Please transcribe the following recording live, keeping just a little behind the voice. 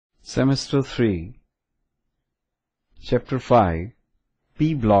Semester 3, Chapter 5,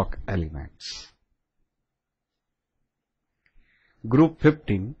 P block elements. Group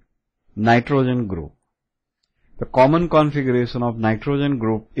 15, Nitrogen group. The common configuration of nitrogen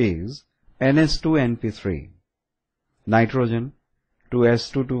group is NH2NP3, nitrogen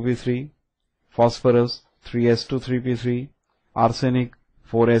 2S2 2p3, phosphorus 3S2 3p3, arsenic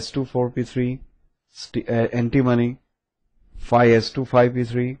 4S2 4p3, antimony 5S2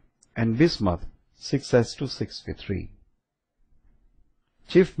 5p3, and bismuth 6S2 6p3.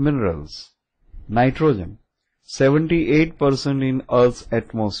 Chief minerals: nitrogen 78% in Earth's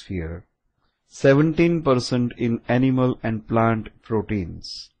atmosphere, 17% in animal and plant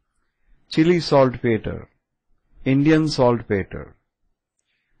proteins. Chili saltpeter, Indian saltpeter.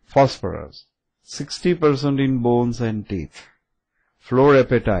 Phosphorus 60% in bones and teeth.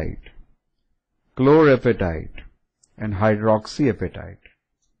 Fluorapatite, chlorapatite, and hydroxyapatite.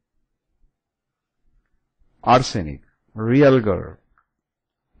 Arsenic, realgar,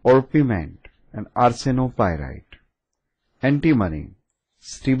 orpiment, and arsenopyrite. Antimony,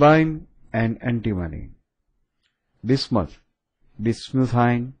 stibine and antimony. Bismuth,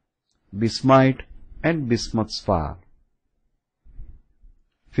 bismuthine, bismite, and bismuth spar.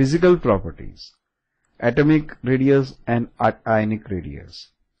 Physical properties: atomic radius and ionic radius.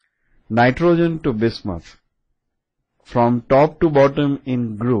 Nitrogen to bismuth, from top to bottom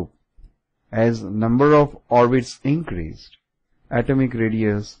in group, as number of orbits increased, atomic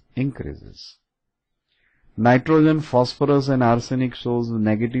radius increases. Nitrogen, phosphorus, and arsenic shows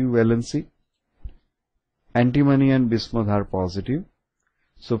negative valency. Antimony and bismuth are positive.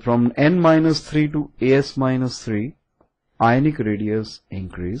 So from N-3 to As-3, ionic radius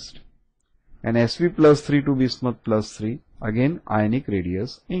increased. And Sp plus 3 to bismuth plus 3, again ionic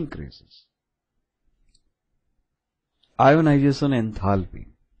radius increases. Ionization enthalpy.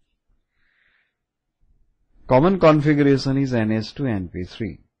 Common configuration is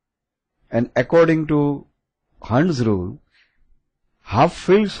NH2NP3, and according to Hund's rule,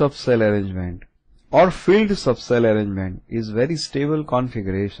 half-filled subcell arrangement or filled subcell arrangement is very stable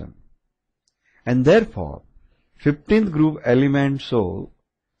configuration, and therefore 15th group elements show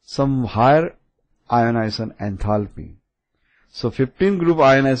some higher ionization enthalpy. So 15th group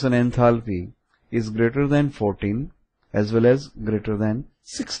ionization enthalpy is greater than 14 as well as greater than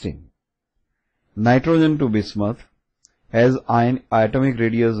 16. Nitrogen to bismuth, as atomic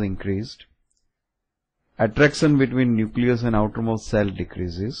radius increased, attraction between nucleus and outermost cell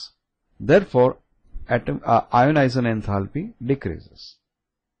decreases, therefore ionization enthalpy decreases.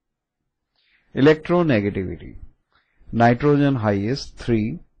 Electronegativity: nitrogen highest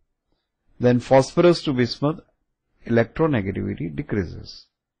 3, then phosphorus to bismuth, electronegativity decreases.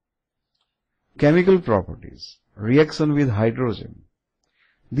 Chemical properties: reaction with hydrogen.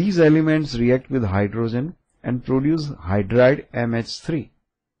 These elements react with hydrogen and produce hydride MH3.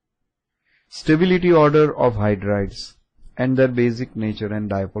 Stability order of hydrides and their basic nature and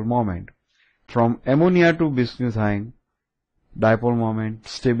dipole moment. From ammonia to bismuthine, dipole moment,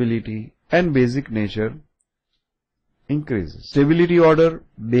 stability, and basic nature increases. Stability order,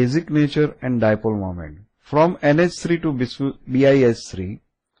 basic nature, and dipole moment. From NH3 to BiH3,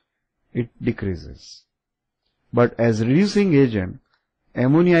 it decreases. But as reducing agent,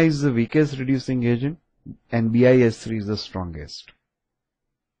 ammonia is the weakest reducing agent and BiH3 is the strongest.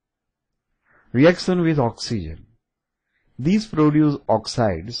 Reaction with oxygen. These produce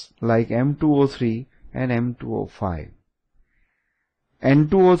oxides like M2O3 and M2O5.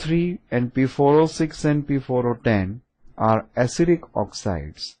 N2O3 and P4O6 and P4O10 are acidic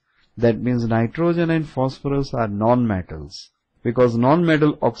oxides. That means nitrogen and phosphorus are non-metals, because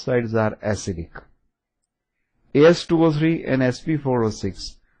non-metal oxides are acidic. As2O3 and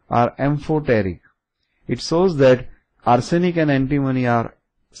Sp4O6 are amphoteric. It shows that arsenic and antimony are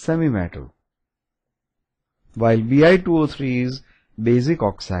semi-metal, while Bi2O3 is basic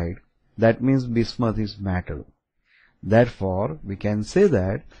oxide. That means bismuth is metal. Therefore, we can say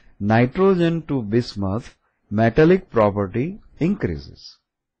that nitrogen to bismuth metallic property increases.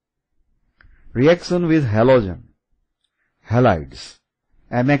 Reaction with halogen. Halides.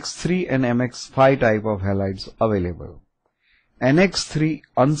 MX3 and MX5 type of halides available. NX3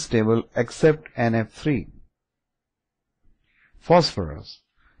 unstable except NF3. Phosphorus.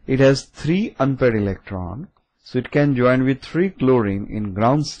 It has 3 unpaired electrons, so it can join with 3 chlorine in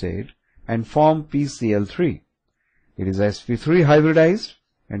ground state and form PCl3. It is sp3 hybridized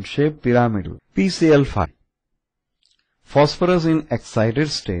and shape pyramidal. PCl5. Phosphorus in excited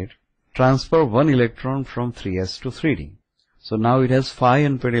state transfer 1 electron from 3s to 3d. So now it has 5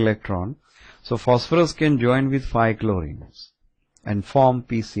 unpaired electron. So phosphorus can join with 5 chlorines. and form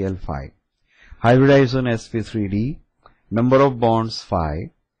PCl5. Hybridization sp3d, number of bonds 5,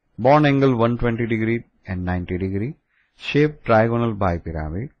 bond angle 120 degree and 90 degree, shape trigonal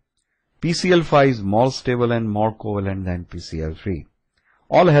bipyramid. PCl5 is more stable and more covalent than PCl3.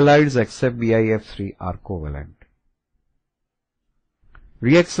 All halides except BiF3 are covalent.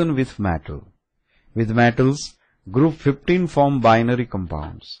 Reaction with metal. With metals, group 15 form binary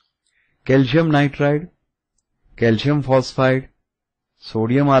compounds. Calcium nitride, calcium phosphide,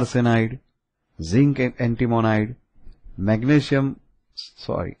 sodium arsenide, zinc antimonide, magnesium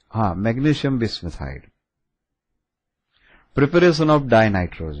bismuthide. Preparation of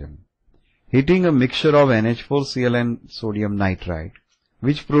dinitrogen. Heating a mixture of NH4Cl and sodium nitride,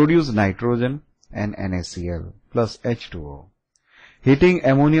 which produce nitrogen and NaCl plus H2O. Heating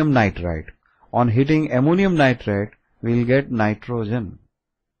ammonium nitride. On heating ammonium nitride, we will get nitrogen.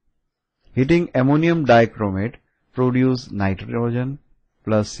 Heating ammonium dichromate produce nitrogen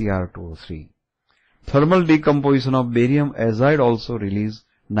plus Cr2O3. Thermal decomposition of barium azide also release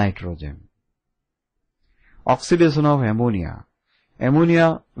nitrogen. Oxidation of ammonia.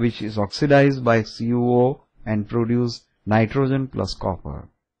 Ammonia, which is oxidized by CuO and produce nitrogen plus copper.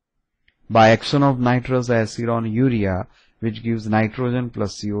 By action of nitrous acid on urea, which gives nitrogen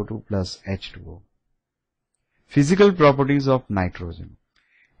plus CO2 plus H2O. Physical properties of nitrogen.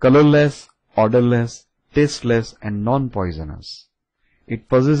 Colorless, odorless, tasteless and non-poisonous. It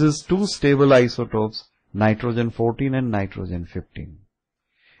possesses two stable isotopes, nitrogen 14 and nitrogen 15.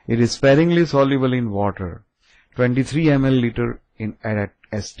 It is sparingly soluble in water, 23 ml at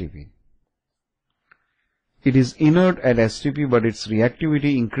STP. It is inert at STP, but its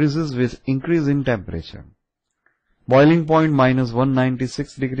reactivity increases with increase in temperature. Boiling point minus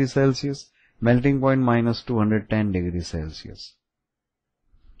 196 degrees Celsius, melting point minus 210 degrees Celsius.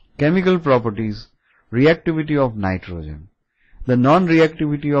 Chemical properties. Reactivity of nitrogen. The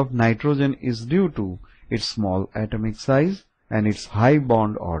non-reactivity of nitrogen is due to its small atomic size and its high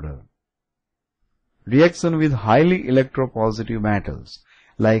bond order. Reaction with highly electropositive metals,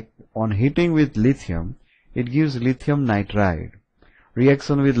 like on heating with lithium, it gives lithium nitride.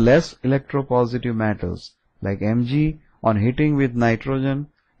 Reaction with less electropositive metals, like Mg, on heating with nitrogen,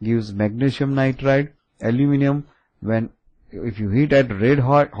 gives magnesium nitride. Aluminium, if you heat at red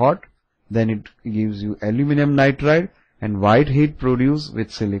hot, then it gives you aluminum nitride, and white heat produced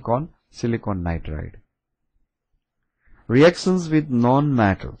with silicon nitride. Reactions with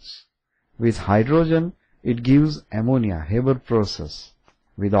non-metals. With hydrogen, it gives ammonia, Haber process.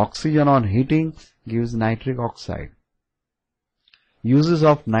 With oxygen on heating, gives nitric oxide. Uses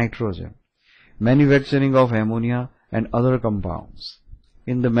of nitrogen. Manufacturing of ammonia and other compounds.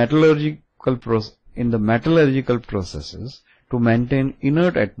 In the metallurgical processes to maintain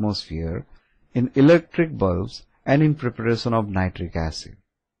inert atmosphere, in electric bulbs and in preparation of nitric acid.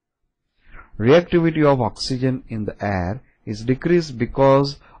 Reactivity of oxygen in the air is decreased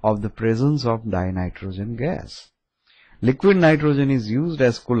because of the presence of dinitrogen gas. Liquid nitrogen is used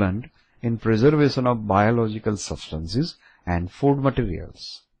as coolant in preservation of biological substances and food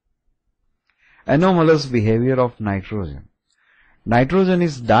materials. Anomalous behavior of nitrogen. Nitrogen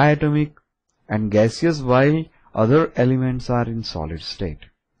is diatomic and gaseous while other elements are in solid state,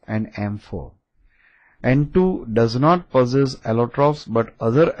 and M4. N2 does not possess allotropes, but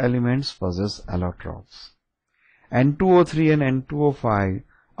other elements possess allotropes. N2O3 and N2O5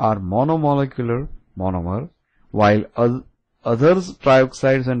 are monomolecular monomer, while other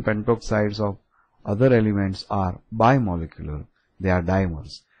trioxides and pentoxides of other elements are bimolecular. They are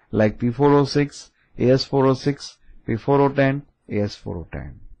dimers, like P4O6, AS4O6, P4O10,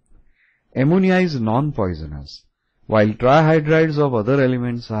 AS4O10. Ammonia is non-poisonous, while trihydrides of other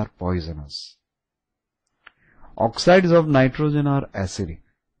elements are poisonous. Oxides of nitrogen are acidic.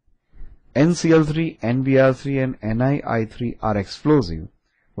 NCl3, NBr3 and NiI3 are explosive,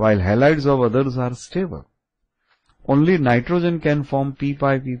 while halides of others are stable. Only nitrogen can form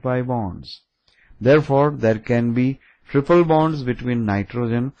p-pi bonds. Therefore, there can be triple bonds between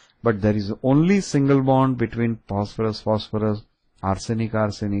nitrogen, but there is only single bond between phosphorus, arsenic,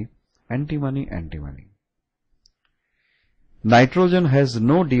 antimony. Nitrogen has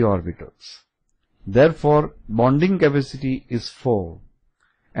no d orbitals. Therefore, bonding capacity is 4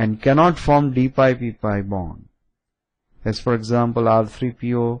 and cannot form d-pi-p-pi bond. As for example,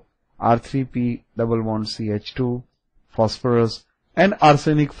 R3PO, R3P double bond CH2, phosphorus and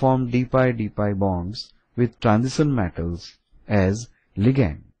arsenic form d-pi-d-pi bonds with transition metals as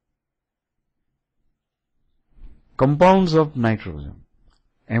ligand. Compounds of nitrogen.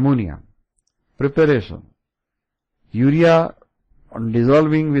 Ammonia. Preparation. Urea on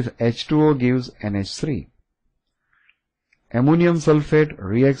dissolving with H2O gives NH3. Ammonium sulfate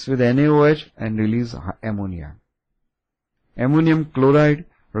reacts with NaOH and release ammonia. Ammonium chloride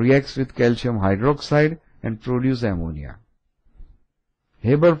reacts with calcium hydroxide and produce ammonia.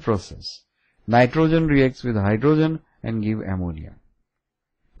 Haber process. Nitrogen reacts with hydrogen and give ammonia.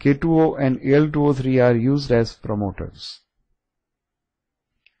 K2O and Al2O3 are used as promoters.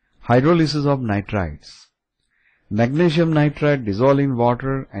 Hydrolysis of nitrites. Magnesium nitride dissolves in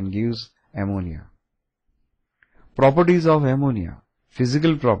water and gives ammonia. Properties of ammonia.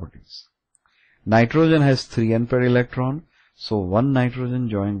 Physical properties. Nitrogen has 3 n pair electron, so 1 nitrogen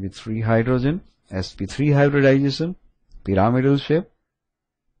joined with 3 hydrogen, sp3 hybridization, pyramidal shape,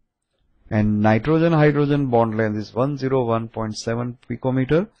 and nitrogen-hydrogen bond length is 101.7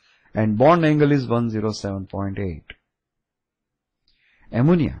 picometer and bond angle is 107.8.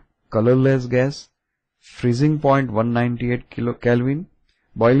 Ammonia, colorless gas, freezing point 198 Kelvin,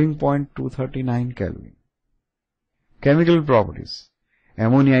 boiling point 239 Kelvin. Chemical properties.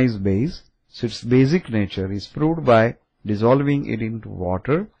 Ammonia is base, so its basic nature is proved by dissolving it into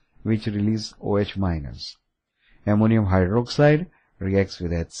water, which releases OH-. Ammonium hydroxide reacts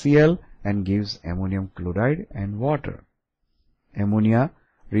with HCl and gives ammonium chloride and water. Ammonia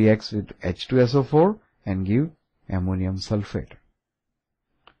reacts with H2SO4 and gives ammonium sulfate.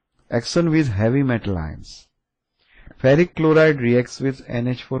 Action with heavy metal ions. Ferric chloride reacts with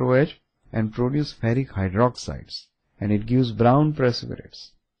NH4OH and produces ferric hydroxides, and it gives brown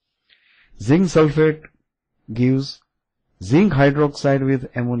precipitates. Zinc sulfate gives zinc hydroxide with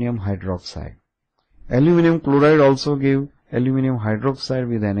ammonium hydroxide. Aluminum chloride also gives aluminum hydroxide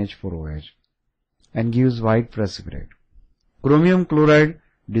with NH4OH and gives white precipitate. Chromium chloride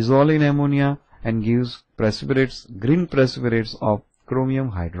dissolves in ammonia and gives precipitates, green precipitates of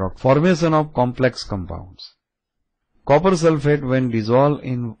chromium hydroxide. Formation of complex compounds. Copper sulfate, when dissolved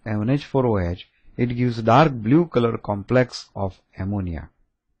in NH4OH, it gives dark blue color complex of ammonia.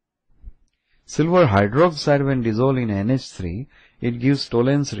 Silver hydroxide, when dissolved in NH3, it gives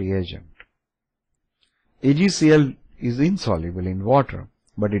Tollens reagent. AgCl is insoluble in water,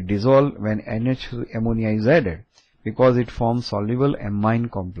 but it dissolves when NH ammonia is added because it forms soluble amine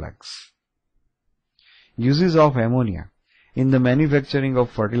complex. Uses of ammonia in the manufacturing of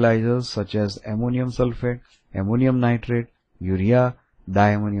fertilizers such as ammonium sulfate, ammonium nitrate, urea,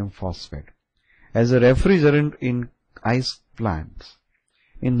 diammonium phosphate. As a refrigerant in ice plants.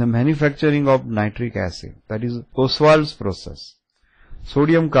 In the manufacturing of nitric acid, that is Ostwald's process.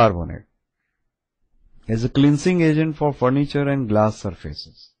 Sodium carbonate as a cleansing agent for furniture and glass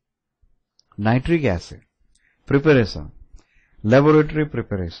surfaces. Nitric acid. Preparation. Laboratory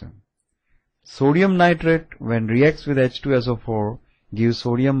preparation. Sodium nitrate, when reacts with H2SO4, gives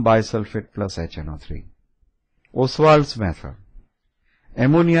sodium bisulfate plus HNO3. Ostwald's method.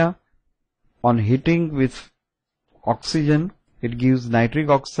 Ammonia, on heating with oxygen, it gives nitric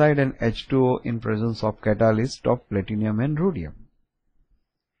oxide and H2O in presence of catalyst of platinum and rhodium.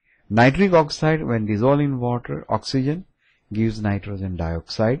 Nitric oxide, when dissolved in water, oxygen, gives nitrogen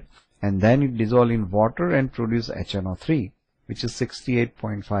dioxide, and then it dissolves in water and produces HNO3, which is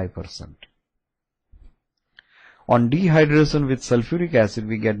 68.5%. On dehydration with sulfuric acid,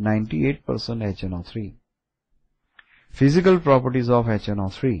 we get 98% HNO3. Physical properties of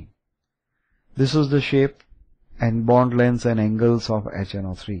HNO3. This is the shape and bond lengths and angles of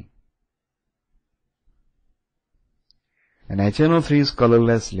HNO3. And HNO3 is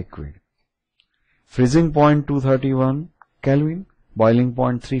colorless liquid. Freezing point 231 Kelvin, boiling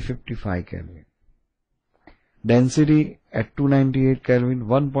point 355 Kelvin. Density at 298 Kelvin,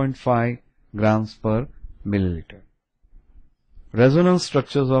 1.5 grams per milliliter. Resonance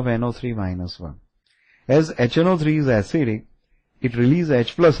structures of NO3-1. As HNO3 is acidic, it releases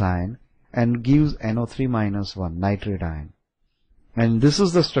H plus ion and gives NO3-1 nitrate ion. And this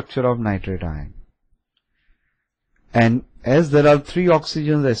is the structure of nitrate ion. And as there are 3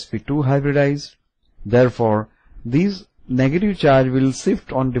 oxygens sp2 hybridized, therefore these negative charge will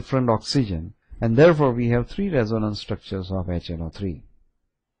shift on different oxygen, and therefore we have 3 resonance structures of HNO3.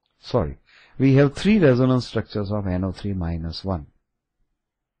 We have 3 resonance structures of NO3-1.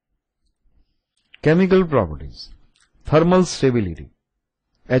 Chemical properties. Thermal stability.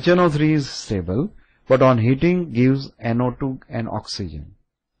 HNO3 is stable, but on heating gives NO2 and oxygen.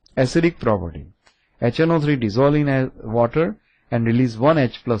 Acidic property. HNO3 dissolves in water and release 1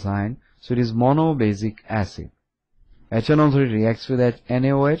 H plus ion, so it is monobasic acid. HNO3 reacts with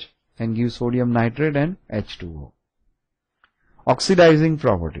NaOH and gives sodium nitrate and H2O. Oxidizing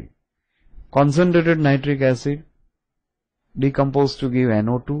property. Concentrated nitric acid decomposed to give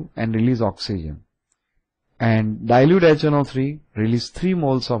NO2 and release oxygen. And dilute HNO3 release 3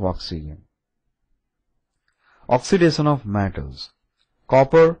 moles of oxygen. Oxidation of metals.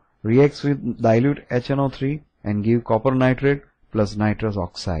 Copper reacts with dilute HNO3 and give copper nitrate plus nitrous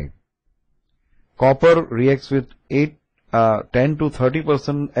oxide. Copper reacts with 10 to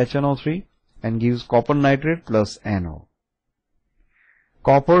 30% HNO3 and gives copper nitrate plus NO.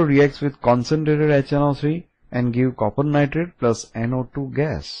 Copper reacts with concentrated HNO3 and give copper nitrate plus NO2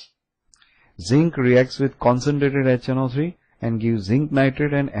 gas. Zinc reacts with concentrated HNO3 and gives zinc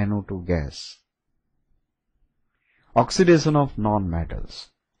nitrate and NO2 gas. Oxidation of non-metals.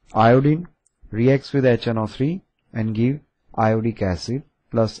 Iodine reacts with HNO3 and give iodic acid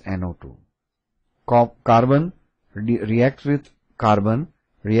plus NO2. Carbon reacts with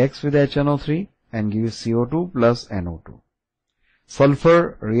HNO3 and gives CO2 plus NO2.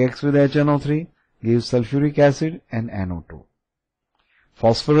 Sulfur reacts with HNO3, gives sulfuric acid and NO2.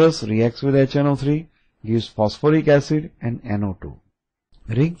 Phosphorus reacts with HNO3, gives phosphoric acid and NO2.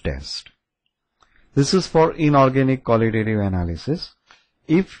 Ring test. This is for inorganic qualitative analysis.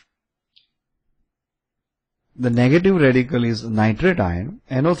 If the negative radical is nitrate ion,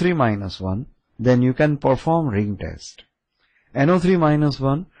 NO3 minus 1, then you can perform ring test. NO3 minus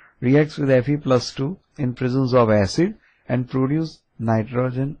 1 reacts with Fe plus 2 in presence of acid and produce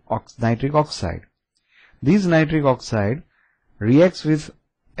nitric oxide. This nitric oxide reacts with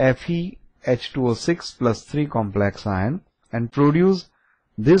FeH2O6 plus 3 complex ion and produce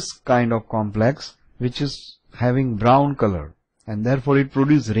this kind of complex which is having brown color, and therefore it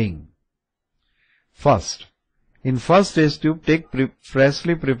produces ring. In first test tube, take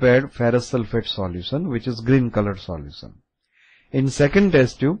freshly prepared ferrous sulfate solution, which is green colored solution. In second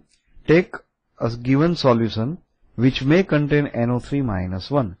test tube, take a given solution which may contain NO3 minus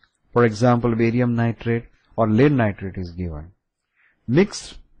 1. For example, barium nitrate or lead nitrate is given.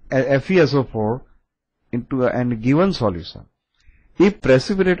 Mix FeSO4 into a given solution. If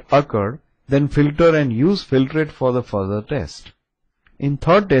precipitate occurred, then filter and use filtrate for the further test. In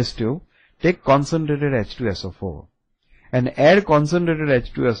third test tube, take concentrated H2SO4 and add concentrated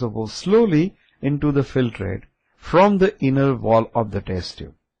H2SO4 slowly into the filtrate from the inner wall of the test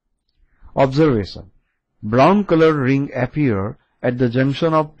tube. Observation. Brown colored ring appear at the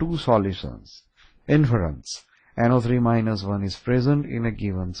junction of two solutions. Inference. NO3 minus 1 is present in a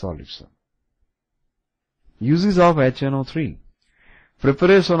given solution. Uses of HNO3.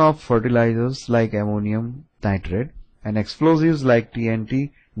 Preparation of fertilizers like ammonium nitrate and explosives like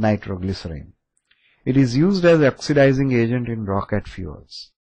TNT nitroglycerin. It is used as oxidizing agent in rocket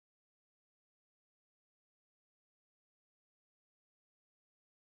fuels.